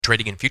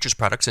Trading in futures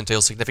products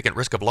entails significant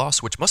risk of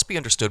loss, which must be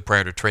understood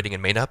prior to trading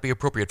and may not be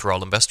appropriate for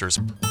all investors.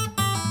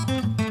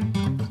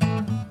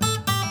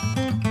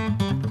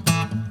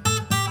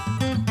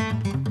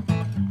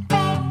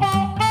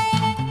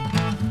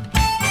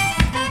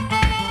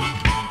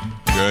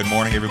 Good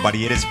morning,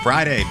 everybody. It is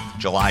Friday,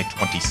 July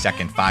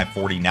 22nd,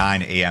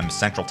 5:49 a.m.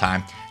 Central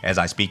Time. As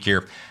I speak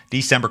here,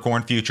 December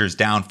corn futures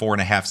down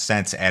 4.5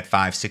 cents at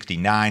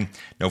 $5.69.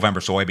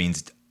 November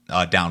soybeans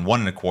down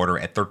 1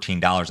 1/4 at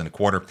 $13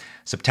 1/4.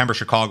 September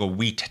Chicago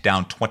wheat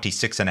down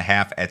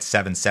 26.5 at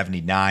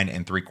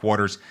 $7.79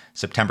 3/4.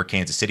 September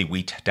Kansas City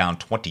wheat down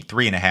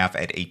 23.5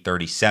 at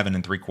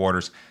 $8.37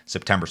 3/4.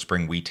 September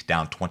spring wheat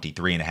down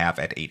 23.5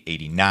 at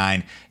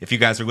 $8.89. If you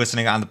guys are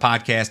listening on the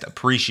podcast,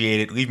 appreciate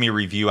it. Leave me a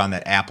review on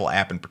that Apple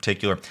app in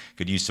particular.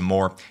 Could use some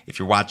more. If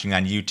you're watching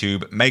on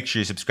YouTube, make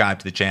sure you subscribe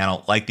to the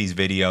channel, like these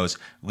videos,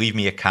 leave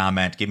me a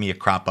comment, give me a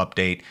crop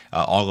update.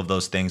 All of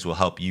those things will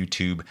help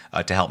YouTube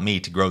to help me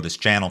to grow this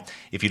channel.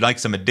 If you'd like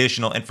some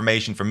additional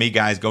information from me,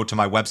 guys, go to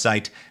my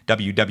website,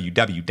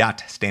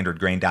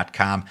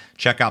 www.standardgrain.com.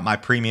 Check out my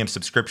premium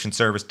subscription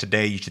service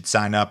today. You should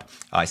sign up.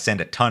 I send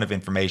a ton of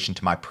information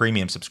to my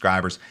premium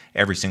subscribers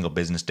every single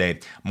business day.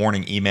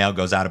 Morning email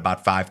goes out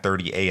about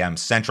 5:30 a.m.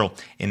 Central.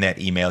 In that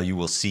email, you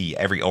will see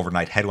every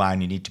overnight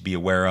headline you need to be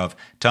aware of,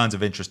 tons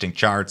of interesting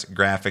charts,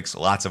 graphics,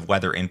 lots of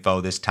weather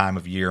info this time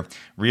of year,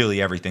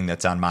 really everything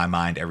that's on my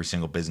mind every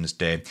single business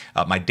day.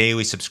 My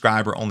daily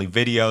subscriber-only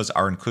videos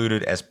are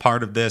included as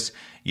part of this.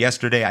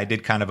 Yesterday, I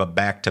did kind of a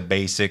back to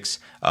basics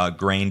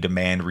grain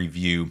demand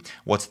review.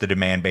 What's the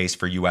demand base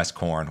for U.S.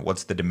 corn?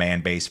 What's the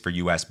demand base for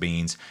U.S.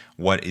 beans?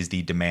 What is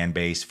the demand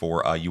base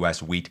for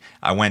U.S. wheat?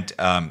 I went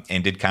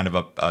and did kind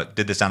of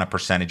did this on a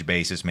percentage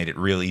basis, made it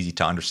real easy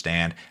to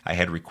understand. I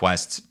had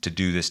requests to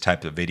do this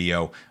type of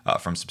video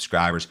from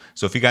subscribers.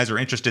 So if you guys are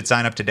interested,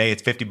 sign up today.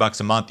 It's $50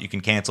 a month. You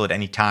can cancel at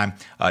any time.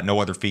 No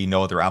other fee,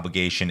 no other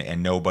obligation,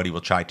 and nobody will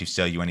try to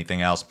sell you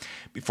anything else.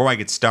 Before I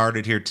get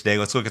started here today,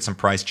 let's look at some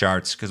price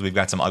charts because we've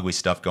got some ugly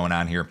stuff going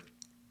on here.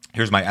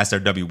 Here's my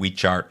SRW wheat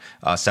chart,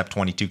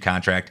 SEP22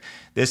 contract.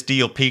 This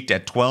deal peaked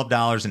at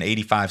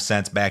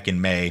 $12.85 back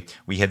in May.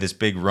 We had this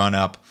big run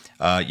up,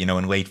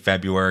 in late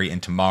February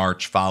into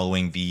March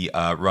following the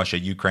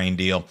Russia-Ukraine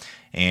deal.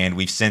 And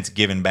we've since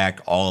given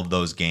back all of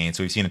those gains.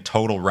 So we've seen a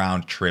total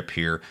round trip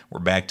here. We're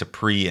back to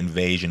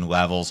pre-invasion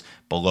levels,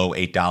 below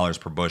 $8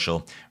 per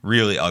bushel.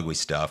 Really ugly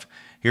stuff.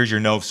 Here's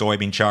your Nove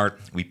soybean chart.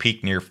 We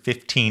peaked near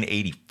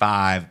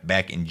 $15.85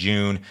 back in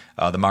June.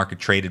 The market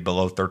traded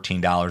below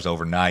 $13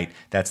 overnight.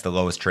 That's the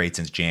lowest trade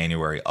since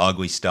January.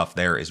 Ugly stuff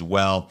there as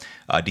well.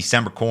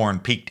 December corn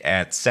peaked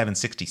at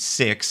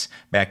 $7.66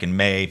 back in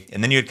May.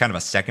 And then you had kind of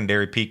a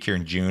secondary peak here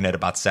in June at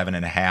about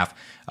 7.5.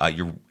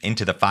 You're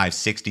into the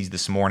 560s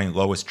this morning,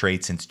 lowest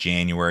trade since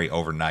January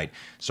overnight.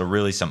 So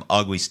really some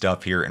ugly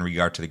stuff here in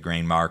regard to the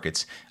grain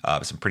markets.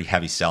 Some pretty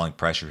heavy selling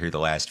pressure here the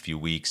last few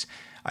weeks.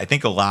 I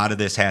think a lot of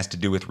this has to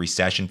do with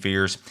recession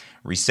fears.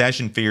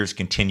 Recession fears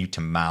continue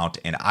to mount,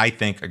 and I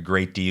think a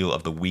great deal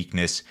of the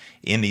weakness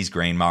in these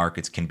grain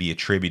markets can be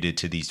attributed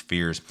to these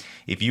fears.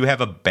 If you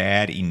have a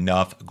bad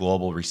enough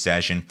global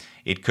recession,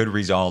 it could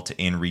result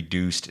in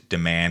reduced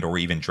demand or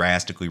even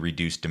drastically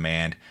reduced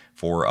demand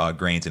for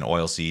grains and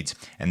oilseeds,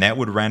 and that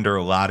would render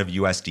a lot of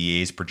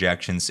USDA's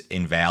projections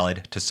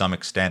invalid to some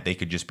extent. They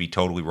could just be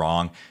totally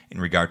wrong in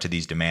regard to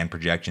these demand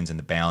projections and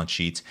the balance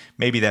sheets.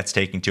 Maybe that's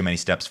taking too many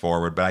steps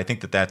forward, but I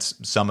think that that's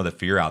some of the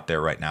fear out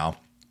there right now.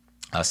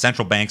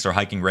 Central banks are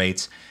hiking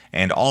rates,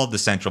 and all of the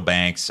central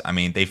banks,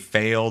 they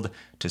failed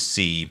to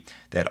see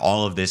that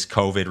all of this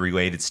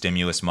COVID-related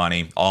stimulus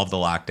money, all of the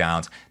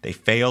lockdowns, they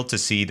failed to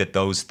see that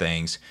those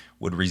things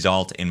would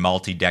result in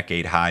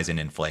multi-decade highs in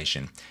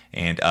inflation.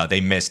 And they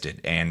missed it,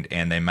 and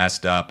they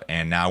messed up,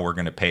 and now we're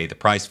going to pay the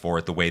price for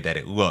it the way that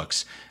it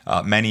looks.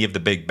 Many of the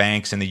big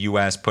banks in the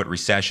U.S. put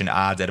recession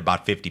odds at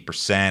about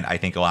 50%. I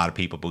think a lot of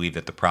people believe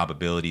that the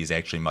probability is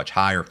actually much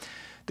higher.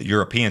 The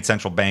European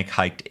Central Bank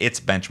hiked its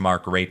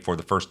benchmark rate for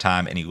the first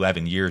time in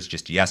 11 years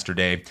just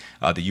yesterday.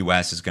 The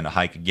U.S. is going to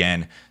hike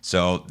again.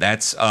 So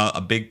that's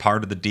a big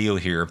part of the deal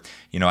here.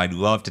 I'd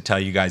love to tell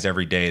you guys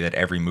every day that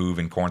every move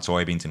in corn,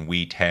 soybeans, and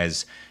wheat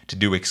has to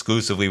do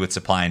exclusively with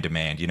supply and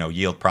demand,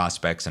 yield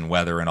prospects and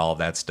weather and all of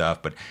that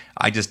stuff. But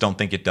I just don't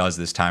think it does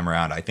this time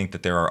around. I think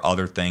that there are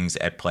other things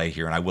at play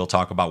here. And I will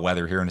talk about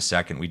weather here in a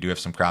second. We do have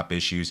some crop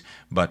issues.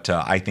 But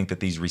I think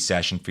that these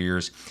recession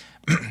fears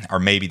are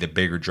maybe the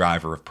bigger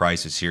driver of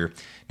prices here.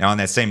 Now, on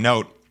that same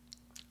note,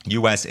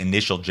 U.S.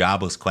 initial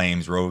jobless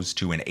claims rose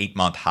to an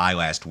 8-month high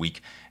last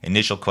week.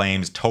 Initial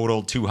claims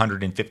totaled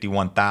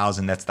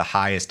 251,000. That's the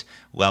highest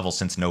level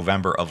since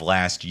November of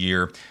last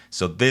year.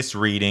 So this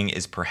reading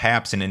is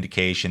perhaps an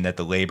indication that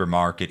the labor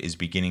market is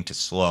beginning to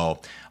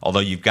slow. Although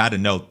you've got to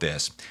note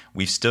this.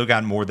 We've still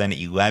got more than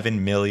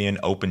 11 million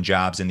open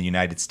jobs in the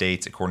United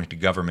States, according to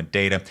government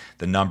data.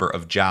 The number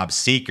of job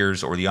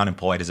seekers or the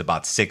unemployed is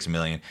about 6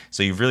 million.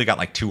 So you've really got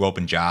like 2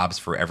 open jobs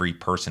for every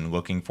person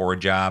looking for a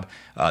job.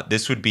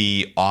 This would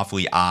be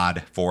awfully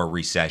odd for a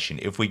recession.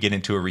 If we get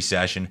into a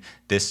recession,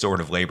 this sort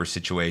of labor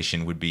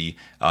situation would be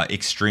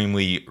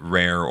extremely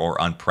rare or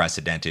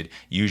unprecedented.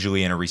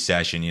 Usually in a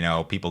recession,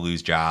 people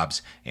lose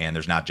jobs and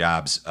there's not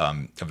jobs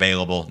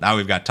available. Now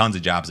we've got tons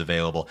of jobs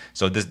available.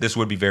 So this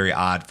would be very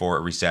odd for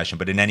a recession.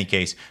 But in any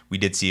case, we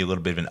did see a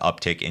little bit of an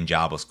uptick in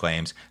jobless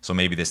claims. So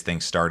maybe this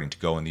thing's starting to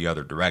go in the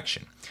other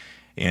direction.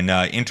 In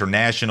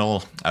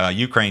international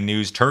Ukraine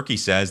news, Turkey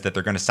says that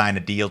they're going to sign a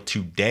deal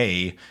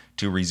today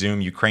to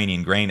resume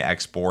Ukrainian grain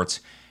exports.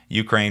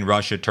 Ukraine,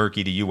 Russia,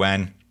 Turkey, the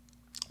UN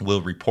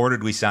will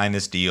reportedly sign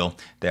this deal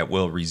that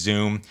will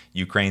resume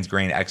Ukraine's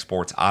grain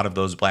exports out of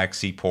those Black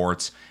Sea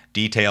ports.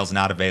 Details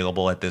not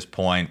available at this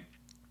point.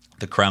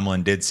 The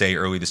Kremlin did say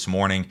early this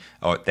morning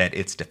that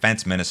its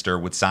defense minister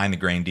would sign the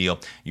grain deal.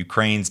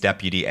 Ukraine's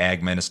deputy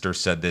ag minister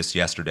said this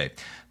yesterday.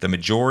 The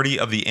majority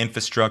of the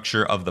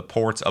infrastructure of the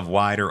ports of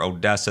wider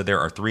Odessa,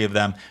 there are 3 of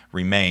them,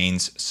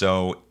 remains.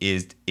 So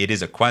it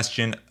is a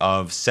question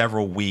of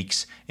several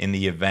weeks in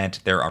the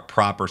event there are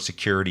proper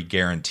security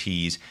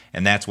guarantees.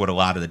 And that's what a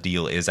lot of the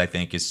deal is, I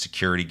think, is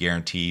security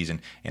guarantees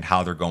and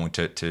how they're going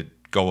to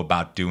go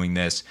about doing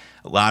this.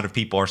 A lot of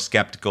people are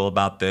skeptical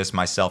about this,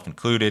 myself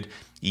included.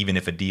 Even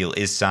if a deal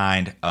is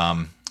signed,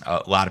 a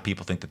lot of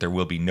people think that there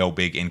will be no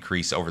big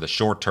increase over the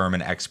short term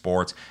in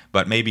exports,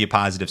 but maybe a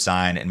positive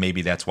sign, and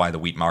maybe that's why the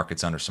wheat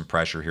market's under some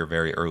pressure here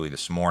very early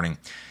this morning.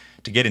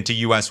 To get into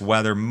U.S.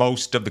 weather,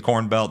 most of the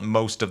Corn Belt,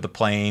 most of the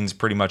plains,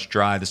 pretty much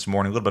dry this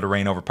morning. A little bit of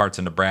rain over parts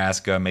of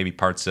Nebraska, maybe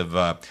parts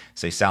of,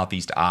 say,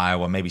 southeast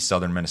Iowa, maybe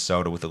southern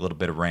Minnesota with a little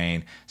bit of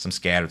rain. Some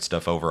scattered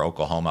stuff over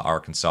Oklahoma,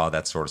 Arkansas,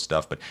 that sort of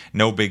stuff. But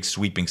no big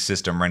sweeping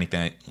system or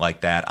anything like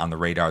that on the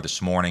radar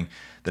this morning.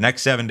 The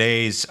next 7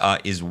 days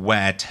is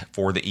wet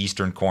for the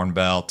eastern Corn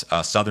Belt,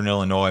 southern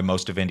Illinois,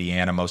 most of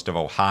Indiana, most of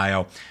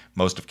Ohio,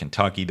 most of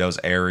Kentucky, those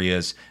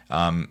areas.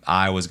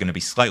 Iowa's going to be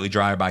slightly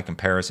drier by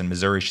comparison.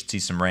 Missouri should see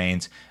some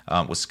rains.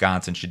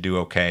 Wisconsin should do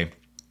okay.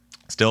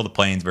 Still, the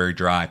plains very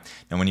dry.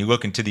 Now, when you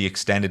look into the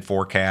extended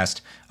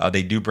forecast,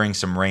 they do bring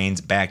some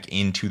rains back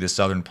into the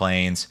southern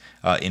plains,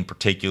 in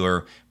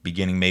particular,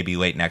 beginning maybe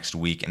late next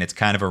week. And it's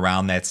kind of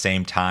around that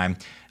same time,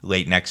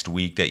 late next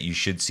week, that you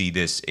should see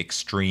this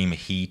extreme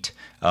heat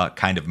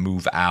kind of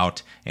move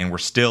out. And we're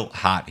still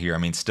hot here. I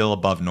mean, still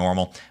above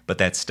normal, but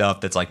that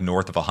stuff that's like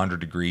north of 100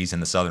 degrees in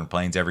the southern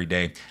plains every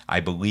day,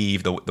 I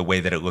believe the way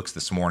that it looks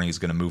this morning is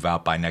going to move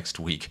out by next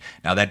week.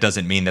 Now, that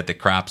doesn't mean that the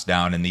crops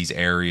down in these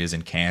areas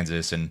in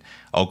Kansas and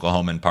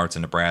Oklahoma and parts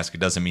of Nebraska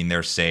doesn't mean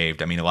they're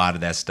saved. I mean, a lot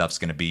of that stuff's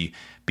going to be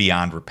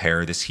beyond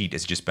repair. This heat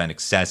has just been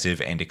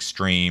excessive and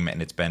extreme,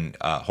 and it's been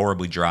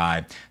horribly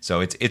dry.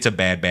 So it's a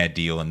bad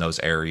deal in those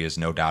areas,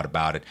 no doubt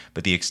about it.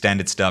 But the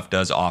extended stuff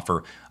does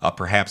offer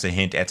perhaps a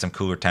hint at some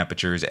cooler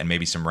temperatures and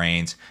maybe some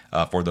rains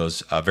for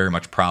those very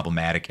much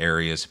problematic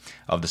areas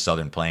of the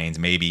southern plains,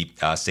 maybe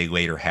say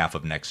later half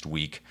of next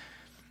week.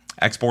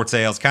 Export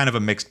sales, kind of a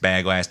mixed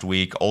bag last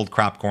week. Old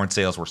crop corn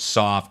sales were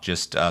soft,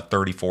 just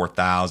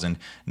 34,000.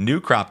 New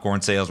crop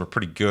corn sales were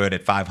pretty good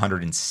at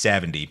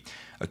 570.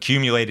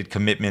 Accumulated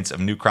commitments of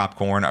new crop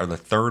corn are the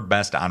 3rd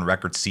best on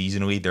record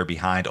seasonally. They're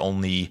behind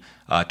only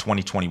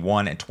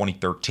 2021 and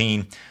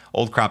 2013.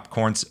 Old crop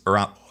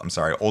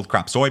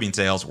soybean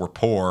sales were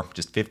poor,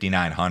 just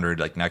 5,900,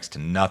 like next to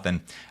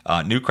nothing.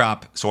 New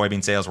crop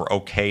soybean sales were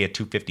okay at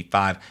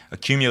 255.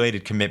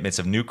 Accumulated commitments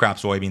of new crop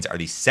soybeans are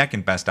the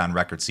 2nd best on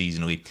record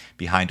seasonally,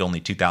 behind only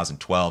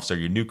 2012. So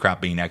your new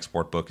crop bean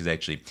export book is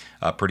actually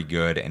pretty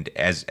good, and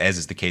as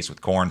is the case with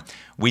corn.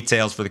 Wheat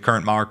sales for the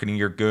current marketing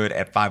year good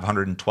at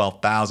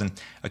 512,000.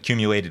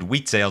 Accumulated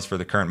wheat sales for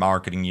the current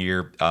marketing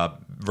year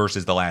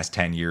versus the last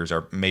 10 years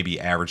are maybe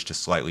average to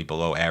slightly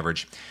below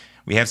average.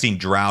 We have seen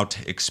drought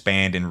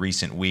expand in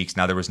recent weeks.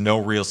 Now, there was no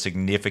real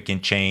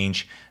significant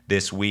change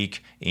this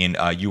week in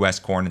U.S.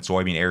 corn and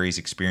soybean areas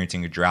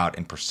experiencing a drought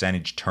in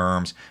percentage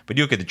terms. But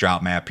you look at the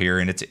drought map here,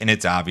 and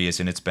it's obvious,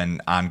 and it's been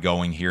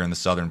ongoing here in the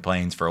southern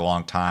plains for a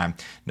long time.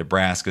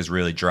 Nebraska's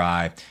really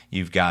dry.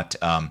 You've got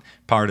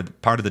part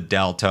of the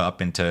delta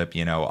up into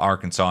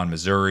Arkansas and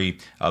Missouri.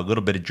 A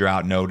little bit of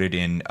drought noted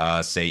in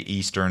say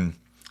east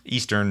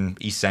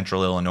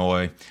central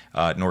Illinois,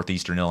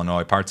 northeastern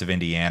Illinois, parts of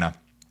Indiana.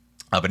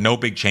 But no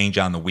big change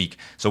on the week.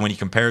 So when you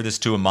compare this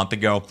to a month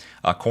ago,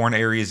 corn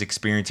areas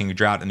experiencing a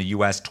drought in the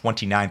U.S.,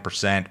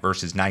 29%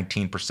 versus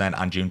 19%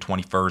 on June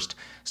 21st.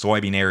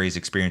 Soybean areas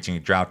experiencing a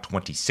drought,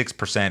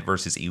 26%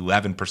 versus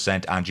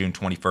 11% on June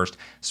 21st.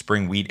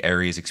 Spring wheat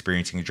areas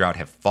experiencing a drought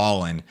have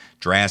fallen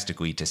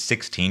drastically to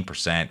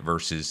 16%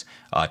 versus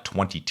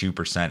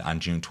 22% on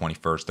June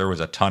 21st. There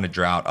was a ton of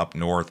drought up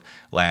north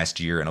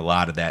last year, and a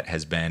lot of that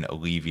has been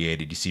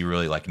alleviated. You see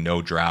really like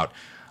no drought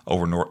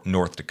over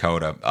North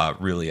Dakota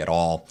really at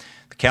all.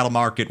 The Cattle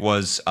market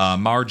was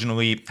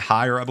marginally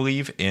higher, I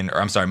believe,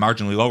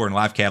 marginally lower in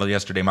live cattle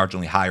yesterday,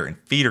 marginally higher in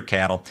feeder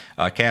cattle.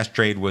 Cash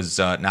trade was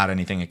not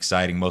anything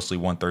exciting, mostly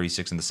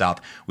 136 in the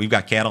south. We've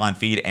got cattle on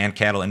feed and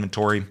cattle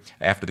inventory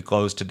after the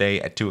close today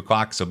at 2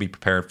 o'clock, so be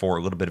prepared for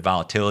a little bit of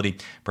volatility,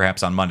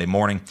 perhaps on Monday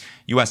morning.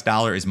 U.S.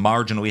 dollar is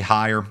marginally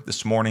higher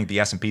this morning. The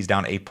S&P's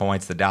down 8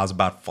 points. The Dow's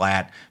about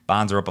flat.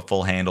 Bonds are up a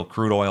full handle.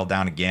 Crude oil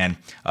down again,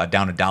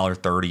 down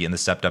 $1.30 in the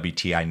SEP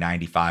WTI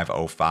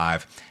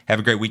 95.05. Have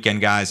a great weekend,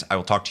 guys. I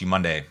will talk to you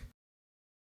Monday.